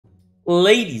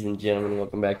Ladies and gentlemen,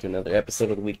 welcome back to another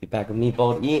episode of the Weekly Pack of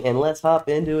Meatball E, and let's hop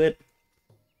into it.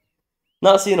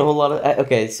 Not seeing a whole lot of...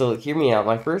 Okay, so hear me out.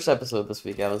 My first episode this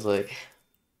week, I was like,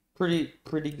 pretty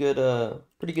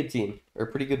good team, or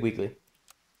pretty good weekly.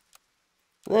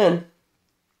 Then,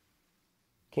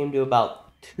 came to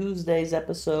about Tuesday's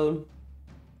episode,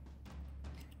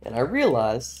 and I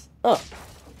realized, oh,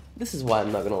 this is why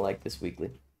I'm not going to like this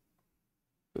weekly.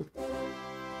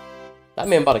 That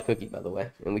man bought a cookie, by the way,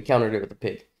 and we countered it with a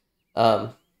pig.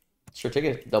 Sure, take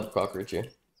a double cockroach here.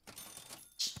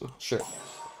 Sure.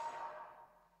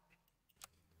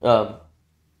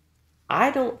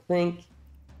 I don't think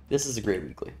this is a great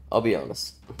weekly. I'll be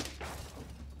honest.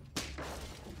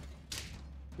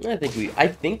 I think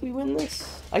we win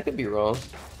this. I could be wrong.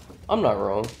 I'm not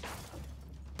wrong.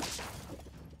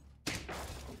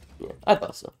 Yeah, I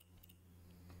thought so.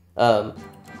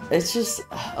 It's just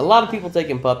a lot of people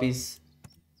taking puppies.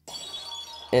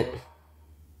 And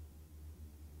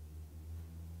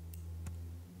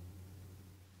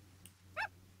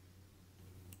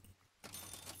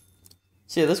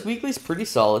so yeah, this weekly's pretty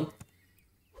solid.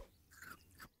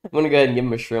 I'm gonna go ahead and give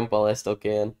him a shrimp while I still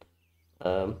can.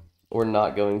 We're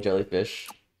not going jellyfish,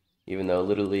 even though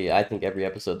literally I think every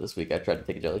episode this week I've tried to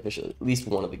take a jellyfish at least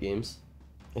one of the games.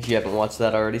 If you haven't watched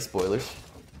that already, spoilers.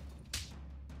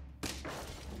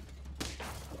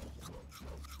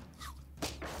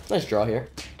 Nice draw here.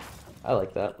 I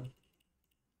like that.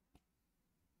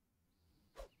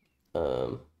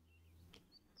 Okay,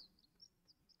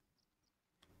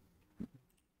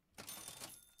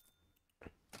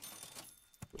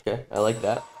 I like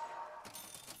that.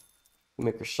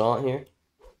 Make croissant here.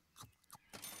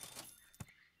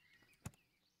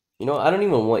 You know, I don't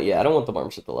even want I don't want the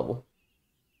marmoset at the level.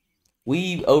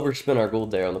 We overspent our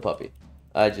gold there on the puppy.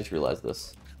 I just realized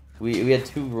this. We had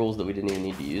two rules that we didn't even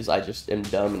need to use. I just am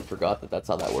dumb and forgot that that's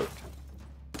how that worked.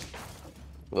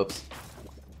 Whoops.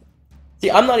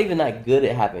 See, I'm not even that good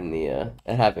at having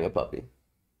a puppy.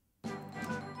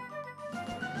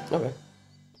 Okay.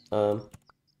 I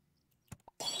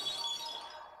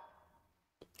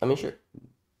mean, sure.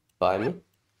 Buy me.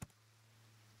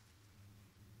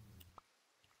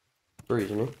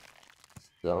 Freeze me.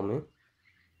 Sell me.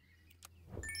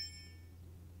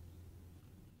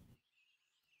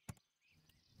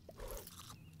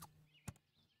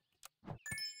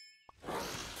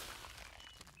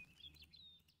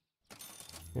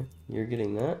 Okay, you're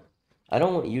getting that. I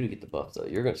don't want you to get the buff though.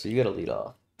 So you gotta lead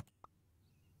off.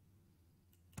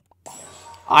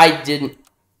 I didn't.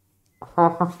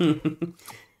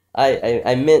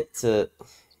 I meant to,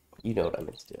 you know what I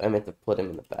meant to do. I meant to put him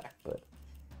in the back, but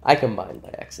I combined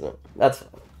by accident. That's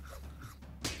fine.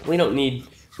 We don't need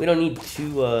to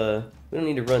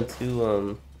run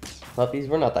two puppies.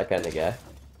 We're not that kind of guy.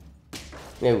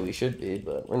 Maybe we should be,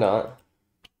 but we're not.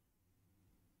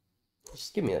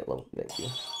 Just give me that level, thank you.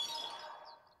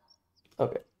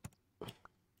 Okay.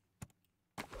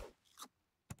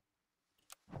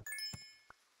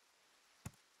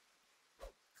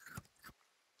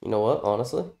 You know what,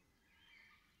 honestly?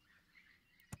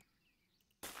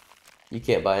 You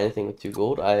can't buy anything with 2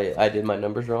 gold. I did my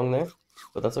numbers wrong there,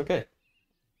 but that's okay.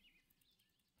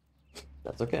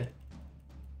 That's okay.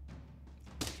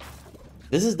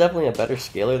 This is definitely a better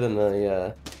scaler than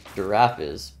the giraffe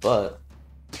is, but...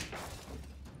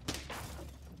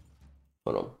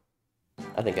 Hold on.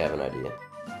 I think I have an idea.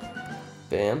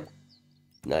 Bam.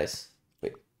 Nice.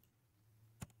 Wait.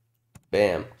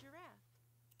 Bam.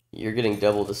 You're getting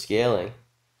double the scaling.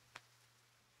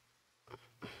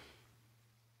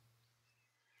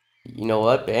 You know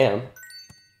what? Bam.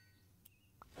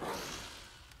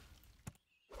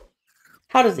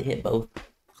 How does it hit both?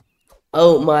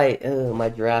 Oh, my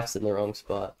giraffe's in the wrong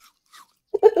spot.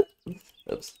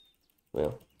 Oops.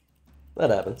 Well, that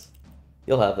happens.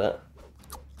 You'll have that.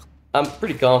 I'm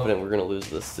pretty confident we're gonna lose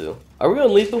this too. Are we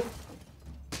on lethal?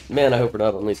 Man, I hope we're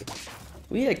not on lethal.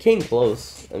 We came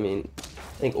close. I mean, I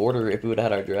think order if we would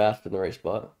have had our draft in the right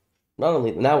spot. Not on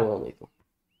lethal. Now we're on lethal.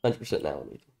 100% now on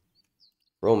lethal.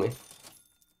 Roll me.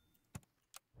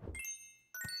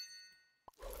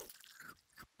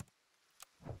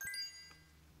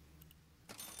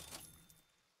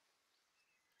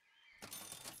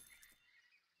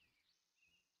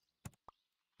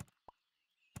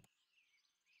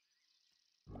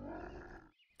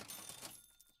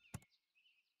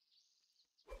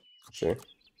 Sure.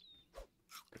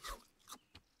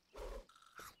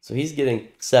 So he's getting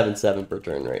 7/7 per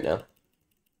turn right now,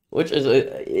 which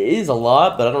is a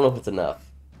lot, but I don't know if it's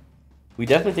enough. We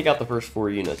definitely take out the first 4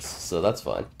 units, so that's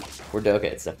fine. Okay.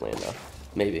 It's definitely enough.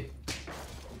 Maybe.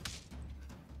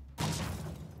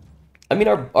 I mean,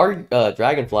 our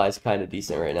dragonfly is kind of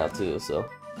decent right now too, so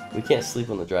we can't sleep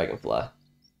on the dragonfly.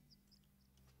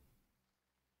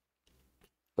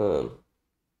 Roll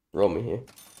me here.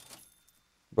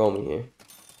 Roll me here.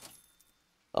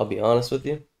 I'll be honest with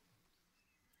you.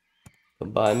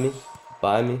 Come buy me.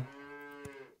 Buy me.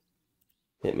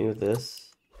 Hit me with this.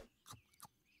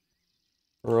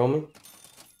 Roll me.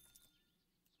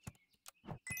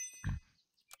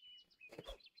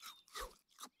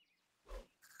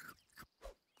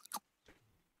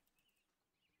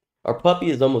 Our puppy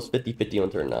is almost 50-50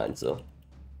 on turn 9, so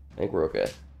I think we're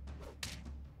okay.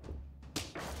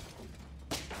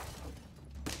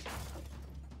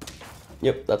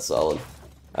 Yep, that's solid.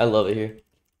 I love it here.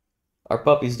 Our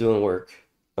puppy's doing work.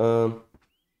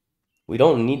 We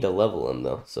don't need to level him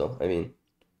though, so I mean,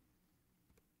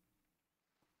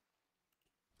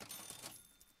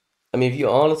 if you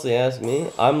honestly ask me,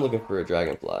 I'm looking for a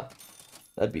dragonfly.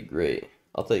 That'd be great.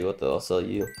 I'll tell you what though, I'll sell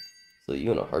you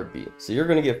in a heartbeat. So you're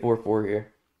gonna get 4/4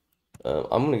 here.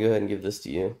 I'm gonna go ahead and give this to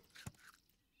you.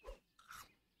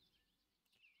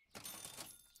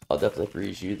 I'll definitely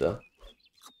freeze you though.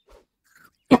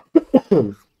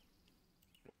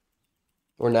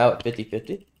 We're now at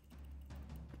 50-50.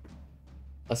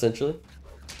 Essentially.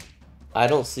 I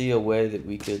don't see a way that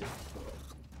we could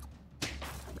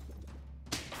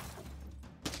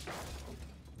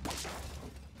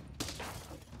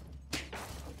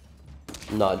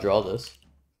not draw this.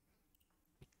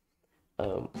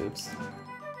 Oops.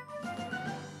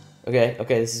 Okay,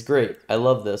 this is great. I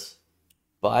love this.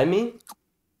 Buy me.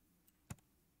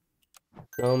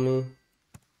 Sell me.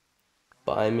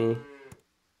 Buy me.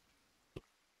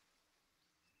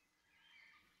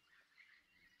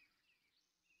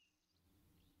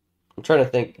 I'm trying to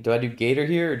think. Do I do Gator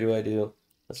here or do I do...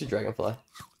 Let's do Dragonfly.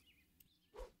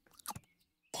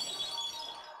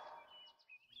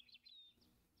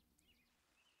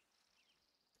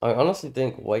 I honestly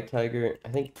think White Tiger... I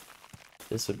think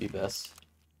this would be best.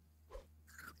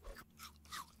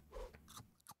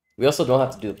 We also don't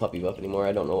have to do the puppy buff anymore.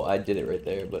 I don't know. I did it right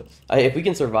there, but if we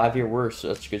can survive here, we're in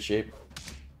such good shape.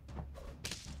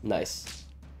 Nice.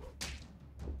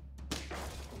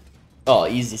 Oh,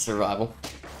 easy survival.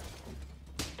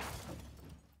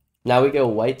 Now we go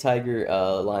White Tiger,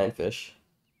 Lionfish.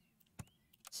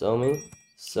 Sell me.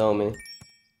 Sell me.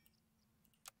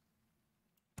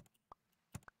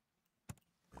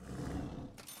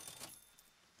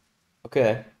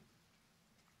 Okay.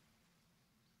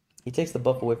 He takes the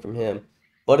buff away from him,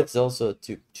 but it's also a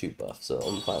 2/2 buff, so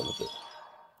I'm fine with it.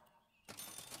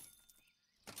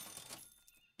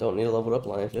 Don't need a leveled up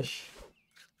Lionfish.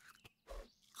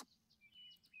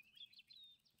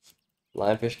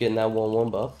 Lionfish getting that 1/1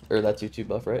 buff, or that 2/2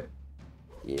 buff, right?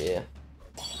 Yeah.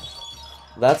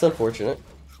 That's unfortunate.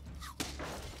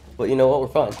 But you know what? We're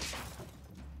fine.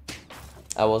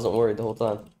 I wasn't worried the whole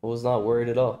time. I was not worried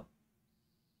at all.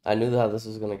 I knew how this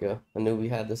was gonna go. I knew we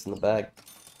had this in the bag.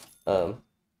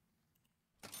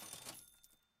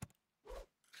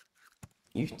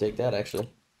 You should take that, actually.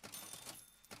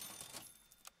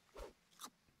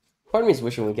 Part of me is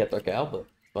wishing we kept our cow, but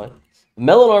fine.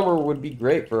 Melon armor would be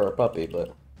great for our puppy,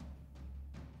 but...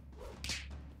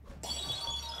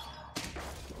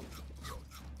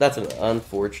 That's an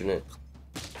unfortunate...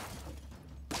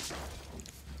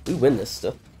 We win this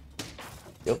stuff.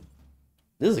 Yep.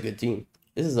 This is a good team.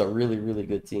 This is a really, really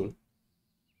good team.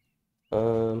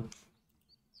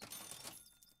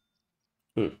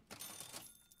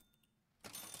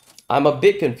 I'm a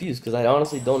bit confused because I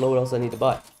honestly don't know what else I need to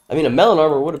buy. I mean, a melon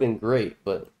armor would have been great,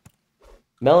 but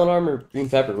melon armor, green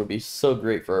pepper would be so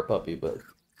great for our puppy, but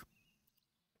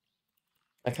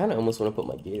I kind of almost want to put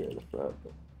my gator in the front.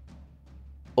 But...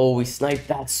 Oh, we sniped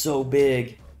that so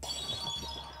big.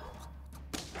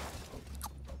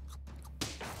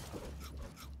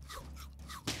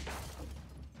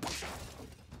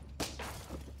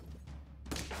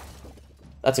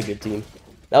 That's a good team.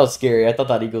 That was scary. I thought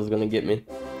that eagle was going to get me.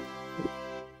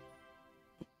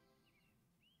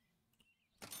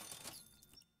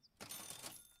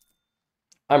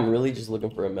 I'm really just looking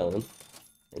for a melon.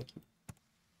 Thank you.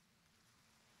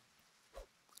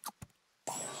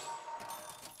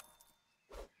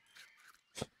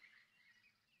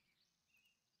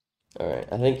 Alright,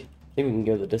 I think we can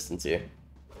go the distance here.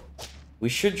 We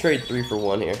should trade 3 for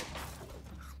 1 here.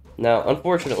 Now,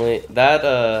 unfortunately,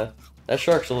 that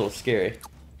shark's a little scary.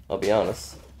 I'll be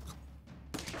honest.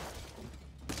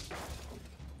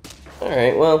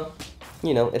 Alright, well,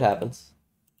 you know, it happens.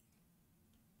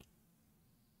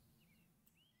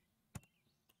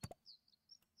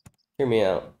 Hear me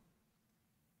out.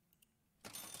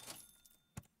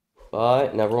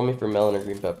 Bye. Now roll me for melon or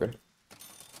green pepper.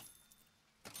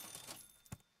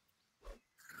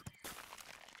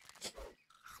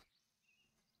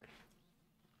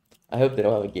 I hope they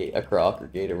don't have a gate, a croc or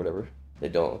gate or whatever. They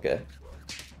don't, okay.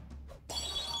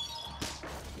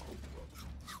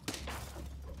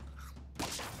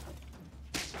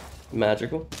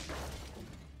 Magical.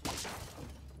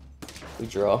 We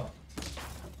draw.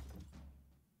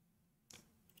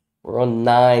 We're on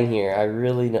 9 here. I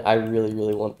really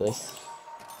want this.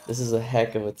 This is a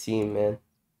heck of a team, man.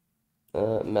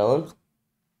 Melon.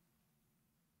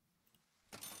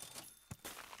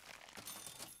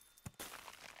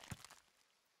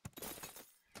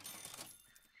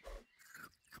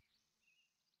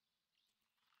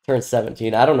 Turn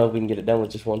 17. I don't know if we can get it done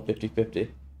with just one 50-50.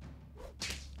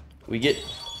 We get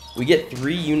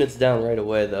 3 units down right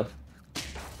away though.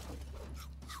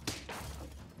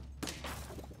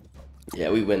 Yeah,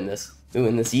 we win this. We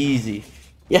win this easy.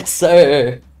 Yes,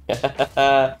 sir.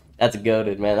 That's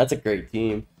goated, man. That's a great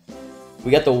team.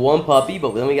 We got the 1 puppy,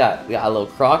 but then we got a little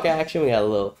croc action. We got a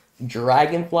little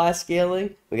dragonfly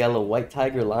scaling. We got a little white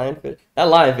tiger lionfish. That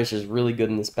lionfish is really good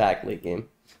in this pack late game.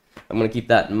 I'm gonna keep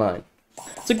that in mind.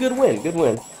 It's a good win. Good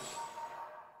win.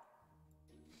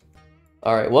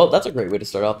 All right. Well, that's a great way to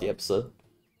start off the episode.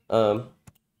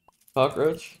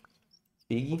 Cockroach,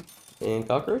 Piggy, and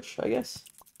cockroach, I guess.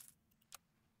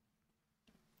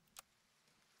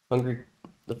 Hungry,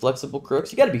 the flexible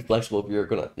crooks. You gotta be flexible if you're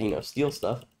gonna, steal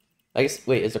stuff. I guess.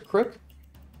 Wait, is a crook?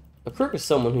 A crook is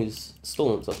someone who's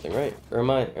stolen something, right? Or am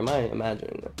I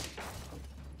imagining that?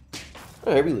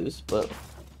 Alright, we lose, but.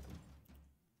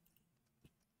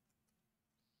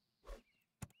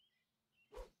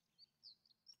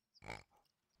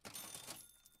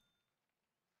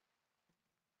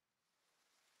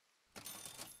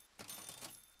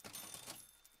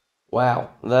 Wow,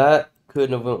 that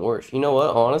couldn't have went worse. You know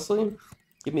what? Honestly,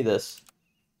 give me this.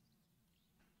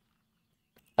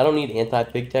 I don't need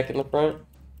anti-pig tech in the front,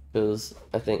 because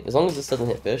I think as long as this doesn't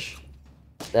hit fish,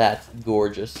 that's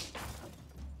gorgeous.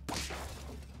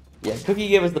 Yeah, Cookie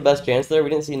gave us the best chance there. We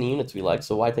didn't see any units we liked,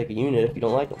 so why take a unit if you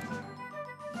don't like them?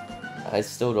 I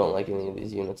still don't like any of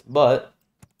these units, but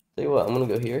tell you what, I'm gonna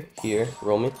go here,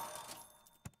 roll me.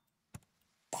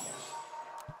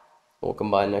 We'll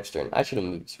combine next turn. I should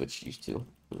have switched these two.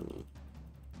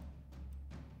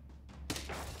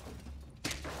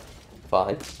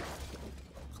 Fine.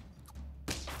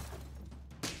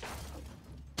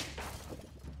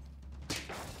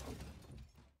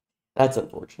 That's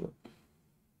unfortunate.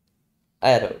 I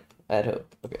had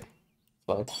hope. Okay.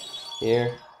 Fine.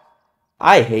 Here.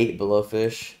 I hate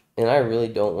blowfish, and I really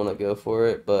don't want to go for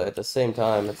it, but at the same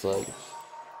time, it's like,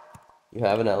 you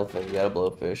have an elephant, you got a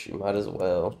blowfish, you might as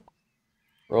well.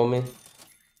 Roll me.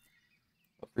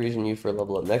 I'm freezing you for a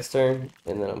level up next turn,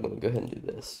 and then I'm going to go ahead and do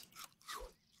this.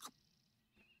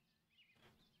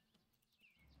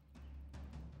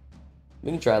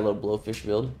 We can try a little blowfish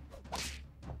build.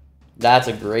 That's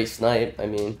a great snipe. I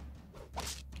mean,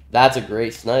 that's a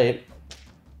great snipe.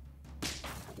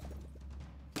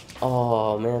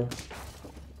 Oh, man.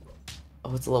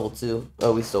 Oh, it's a level 2.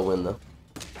 Oh, we still win, though.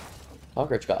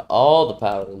 Cockroach got all the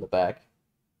power in the back.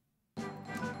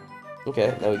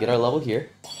 Okay, now we get our level here.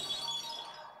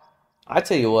 I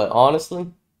tell you what,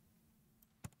 honestly,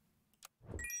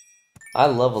 I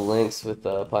love a lynx with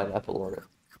pineapple on it.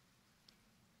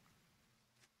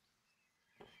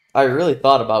 I really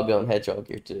thought about going hedgehog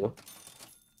here too.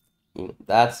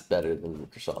 That's better than the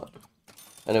croissant.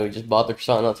 I know we just bought the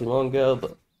croissant not too long ago,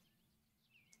 but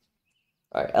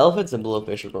alright, elephants and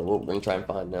blowfish are what we're gonna try and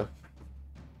find now.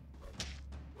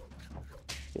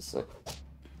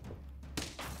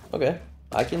 Okay,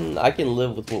 I can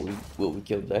live with what we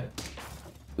killed there.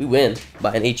 We win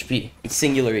by an HP, a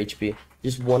singular HP.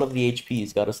 Just one of the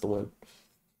HPs got us the win.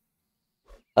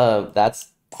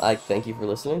 I thank you for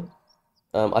listening.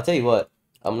 I'll tell you what,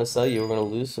 I'm gonna sell you. We're gonna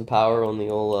lose some power on the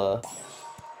old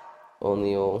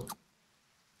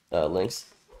links.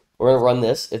 We're gonna run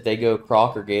this. If they go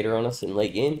croc or gator on us in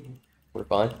late game, we're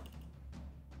fine.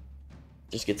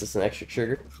 Just gets us an extra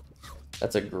trigger.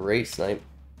 That's a great snipe.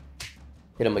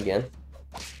 Hit him again.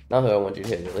 Not who I want you to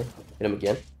hit, really. Hit him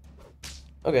again.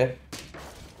 Okay.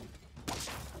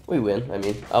 We win. I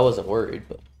mean, I wasn't worried,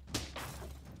 but.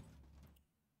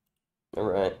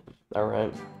 Alright.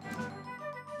 Alright.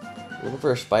 Looking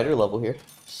for a spider level here.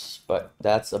 But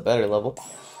that's a better level.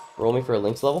 Roll me for a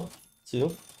lynx level.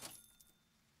 2.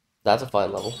 That's a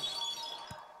fine level.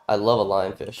 I love a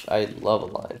lionfish. I love a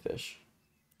lionfish.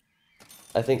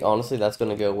 I think, honestly, that's going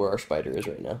to go where our spider is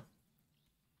right now.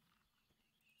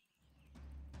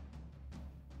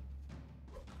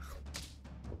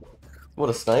 What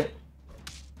a snipe.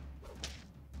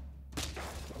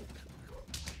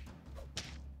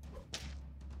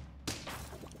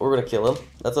 We're going to kill him.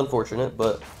 That's unfortunate,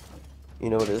 but You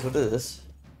know what it is, what it is.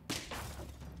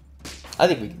 I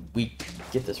think we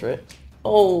get this, right?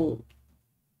 Oh!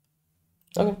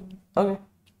 Okay, okay,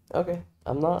 okay.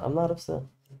 I'm not upset.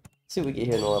 Let's see what we get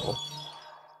here in the level.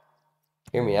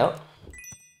 Hear me out.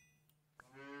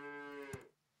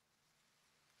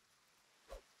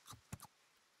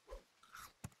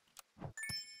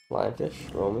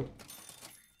 Lionfish, roll me.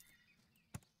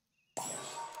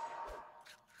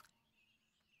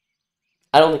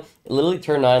 I don't think, literally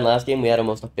turn 9 last game, we had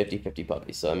almost a 50-50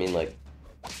 puppy, so I mean, like.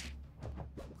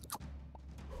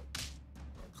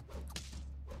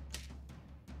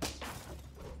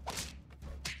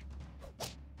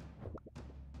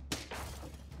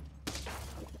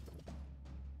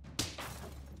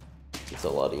 It's a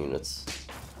lot of units.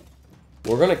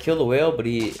 We're gonna kill the whale, but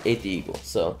he ate the eagle,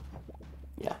 so.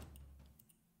 Yeah.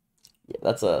 Yeah,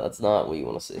 that's not what you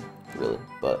want to see, really,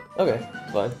 but okay,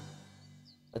 fine.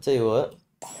 I tell you what,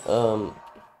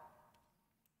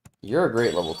 you're a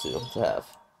great level 2 to have.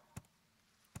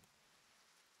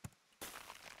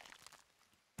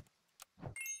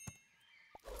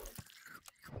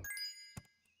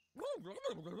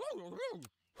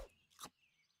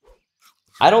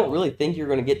 I don't really think you're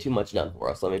gonna get too much done for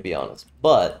us, let me be honest,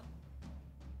 but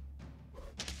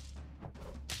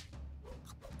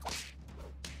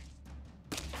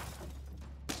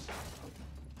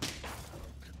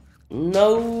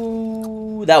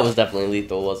no, that was definitely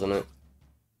lethal, wasn't it?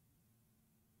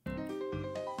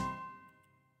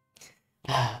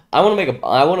 I want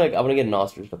to get an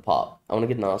ostrich to pop. I want to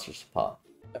get an ostrich to pop.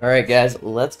 All right, guys,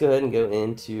 let's go ahead and go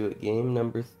into game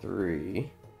number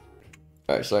 3.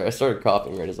 All right, sorry, I started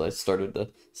coughing right as I started to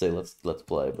say let's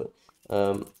play, but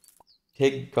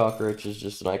pig cockroach is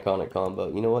just an iconic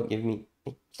combo. You know what? Give me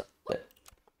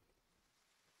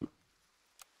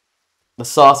the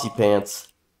saucy pants.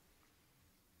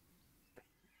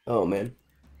 Oh man,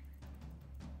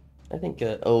 I think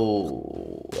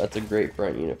oh, that's a great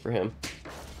front unit for him.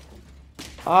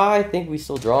 I think we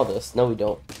still draw this. No, we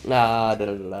don't. Nah,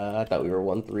 I thought we were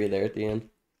 1-3 there at the end.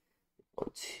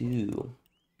 1-2.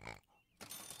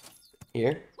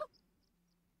 Here.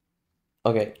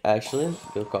 Okay, actually,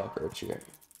 go cockroach here.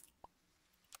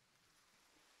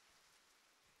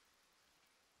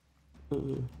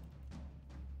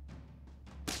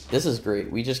 This is great.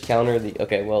 We just counter the...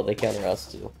 Okay, well, they counter us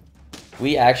too.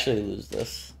 We actually lose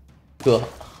this. To a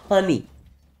honey.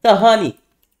 The honey!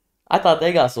 I thought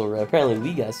they got so red. Apparently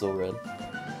we got so red.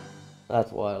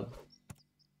 That's wild.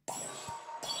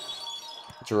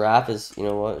 Giraffe is... You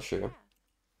know what? Sure.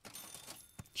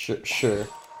 Sure.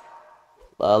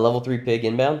 Level 3 pig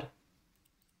inbound.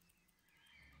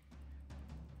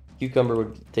 Cucumber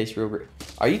would taste real great.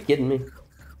 Are you kidding me?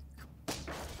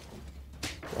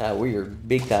 We are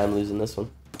big time losing this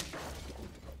one.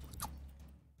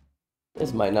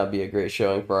 This might not be a great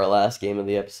showing for our last game of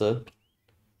the episode.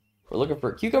 We're looking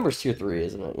for cucumbers tier 3,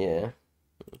 isn't it? Yeah.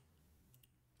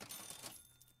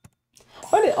 I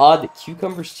find it odd that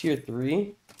cucumbers tier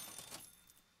 3.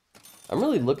 I'm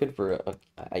really looking for a,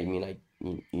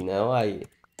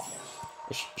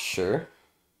 sure.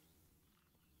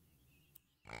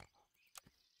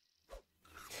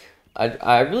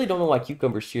 I really don't know why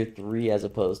cucumbers tier 3 as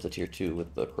opposed to tier 2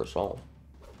 with the croissant.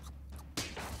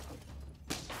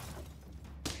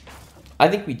 I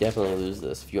think we definitely lose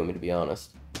this, if you want me to be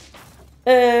honest.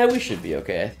 We should be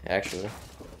okay, actually.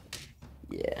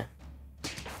 Yeah.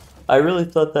 I really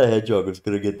thought that hedgehog was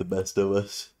gonna get the best of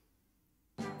us.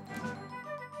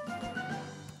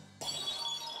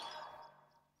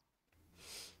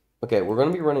 Okay, we're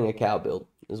gonna be running a cow build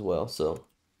as well, so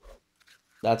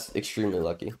that's extremely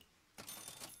lucky.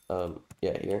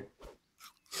 Yeah, here.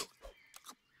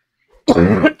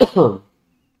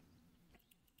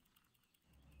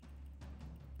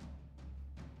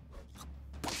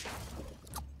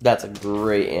 That's a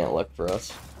great ant luck for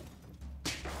us.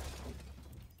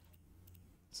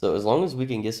 So as long as we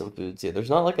can get some foods here, there's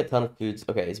not like a ton of foods.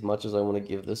 Okay, as much as I want to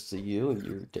give this to you,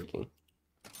 you're taking.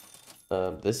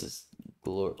 This is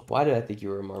glory. Why did I think you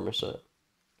were a marmoset?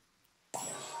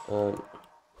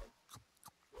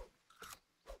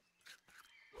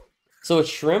 So a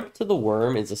shrimp to the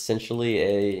worm is essentially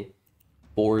a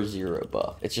 4-0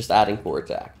 buff. It's just adding 4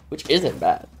 attack, which isn't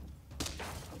bad.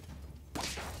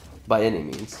 By any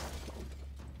means.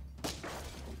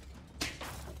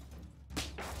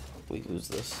 We lose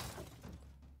this.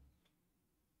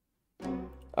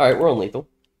 Alright, we're on lethal.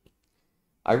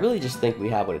 I really just think we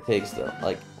have what it takes, though.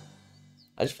 Like,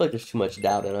 I just feel like there's too much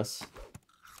doubt in us.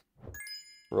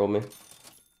 Roll me.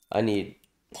 I need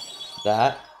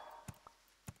that.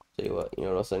 Tell you what, you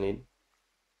know what else I need?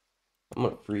 I'm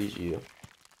gonna freeze you.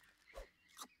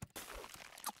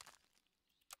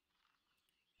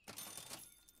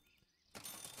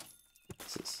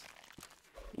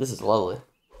 This is lovely.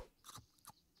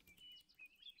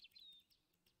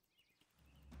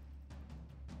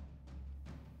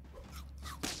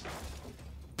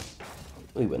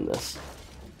 We win this.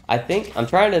 I'm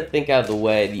trying to think out of the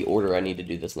way the order I need to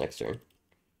do this next turn.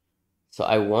 So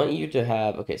I want you to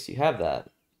have, okay, so you have that.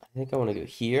 I think I want to go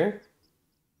here.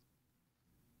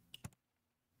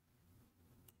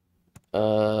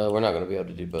 We're not going to be able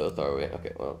to do both, are we?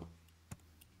 Okay, well.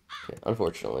 Okay,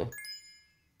 unfortunately.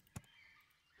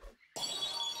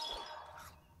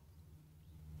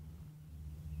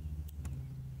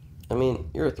 I mean,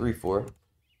 you're a 3/4. I'm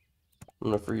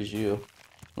going to freeze you.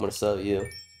 I'm going to sell you.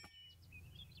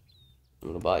 I'm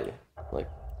going to buy you. Like,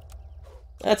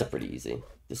 that's a pretty easy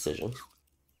decision.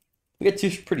 We got two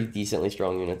pretty decently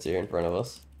strong units here in front of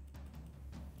us.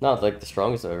 Not like the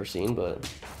strongest I've ever seen, but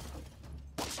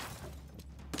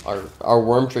our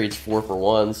worm trade's 4 for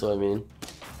 1, so I mean,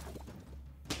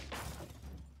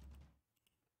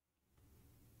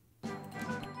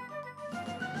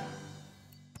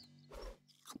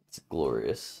 it's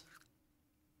glorious.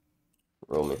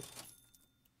 Roll me.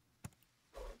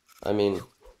 I mean,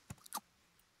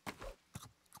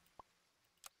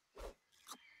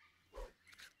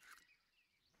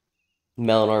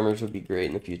 melon armors would be great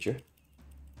in the future.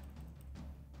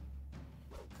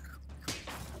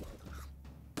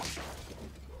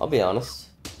 I'll be honest.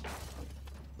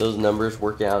 Those numbers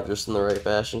working out just in the right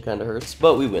fashion kind of hurts,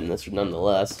 but we win this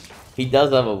nonetheless. He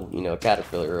does have a, you know,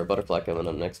 caterpillar or a butterfly coming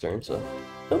up next turn, so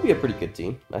it'll be a pretty good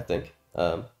team, I think.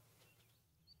 I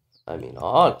mean,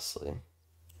 honestly,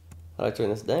 how do I turn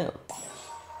this down?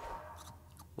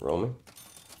 Roll me.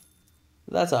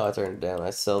 That's how I turn it down.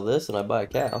 I sell this and I buy a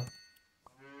cow.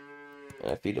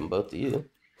 And I feed them both to you.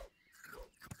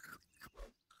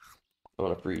 I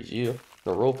want to freeze you. I'm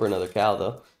going to roll for another cow,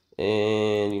 though.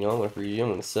 And, you know, I'm going to freeze you. I'm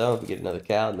going to sell. If we get another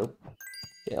cow, nope.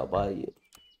 Yeah, I'll buy you.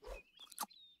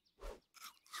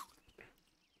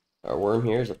 Our worm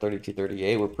here is a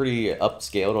 32-38. We're pretty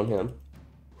upscaled on him.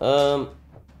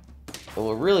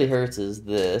 What really hurts is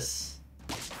this.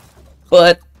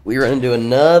 But we run into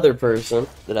another person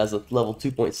that has a level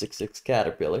 2.66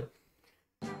 caterpillar.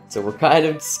 So we're kind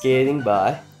of skating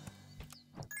by.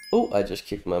 Oh, I just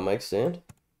kicked my mic stand.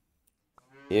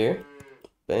 Here.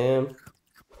 Bam.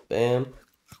 Bam.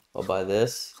 I'll buy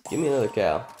this. Give me another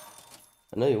cow.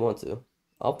 I know you want to.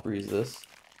 I'll freeze this.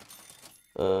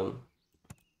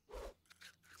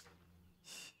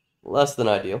 Less than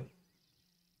ideal.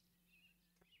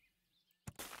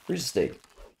 Freeze a steak.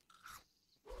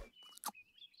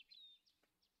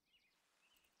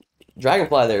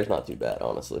 Dragonfly there is not too bad,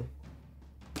 honestly.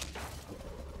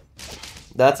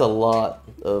 That's a lot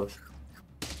of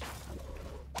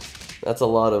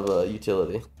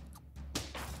utility,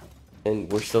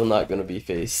 and we're still not going to be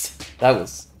faced. That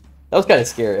was kind of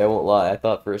scary. I won't lie. I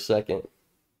thought for a second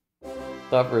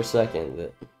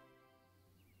that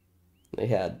they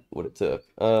had what it took.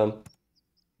 You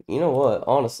know what?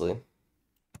 Honestly,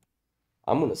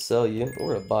 I'm gonna sell you.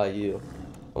 We're gonna buy you.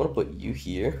 I'm gonna put you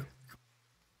here.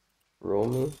 Roll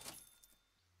me.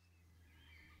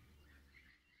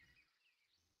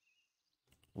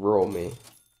 Roll me.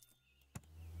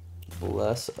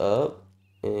 Bless up,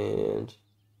 and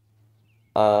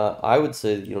I would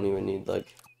say that you don't even need,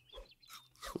 like,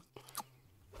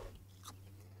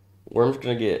 Worm's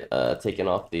gonna get taken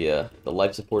off the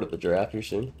life support of the giraffe here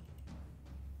soon.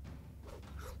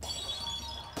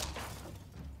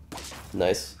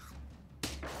 Nice.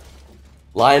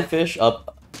 Lionfish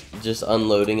up, just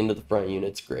unloading into the front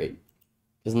unit's great.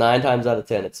 Because 9 times out of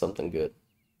 10 it's something good.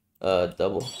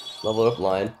 Double. Level up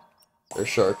lion. Or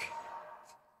shark.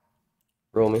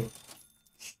 Roll me.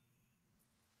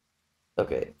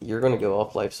 Okay, you're gonna go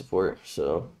off life support,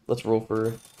 so let's roll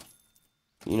for...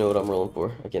 You know what I'm rolling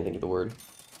for. I can't think of the word.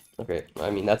 Okay,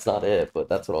 I mean, that's not it, but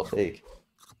that's what I'll take.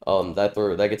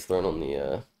 That gets thrown on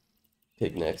the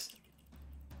pig next.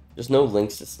 There's no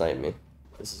links to snipe me.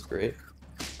 This is great.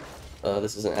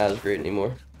 This isn't as great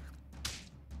anymore.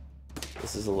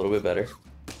 This is a little bit better.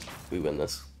 We win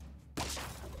this.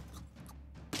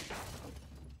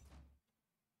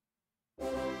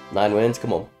 Nine wins,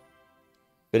 come on.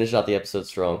 Finish out the episode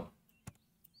strong.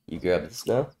 You grab this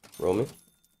now. Roll me.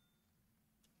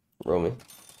 Roll me.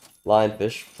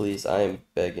 Lionfish, please, I am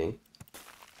begging.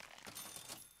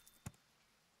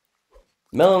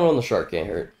 Melon on the shark can't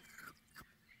hurt.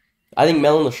 I think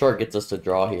Melon the shark gets us to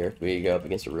draw here if we go up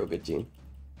against a real good team.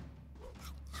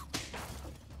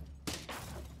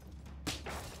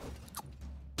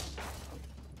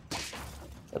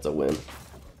 That's a win.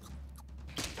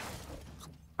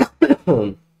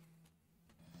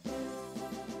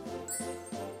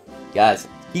 Guys,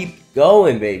 Keep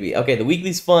going, baby. Okay, the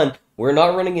weekly's fun. We're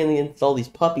not running against all these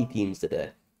puppy teams today.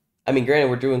 I mean, granted,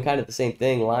 we're doing kind of the same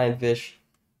thing. Lionfish,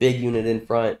 big unit in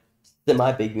front,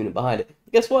 semi-big unit behind it.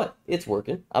 But guess what? It's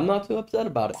working. I'm not too upset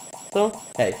about it. So,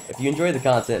 hey, if you enjoy the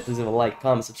content, please leave a like,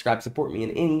 comment, subscribe, support me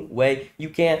in any way you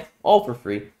can, all for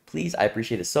free. Please, I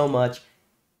appreciate it so much.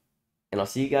 And I'll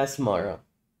see you guys tomorrow.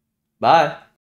 Bye.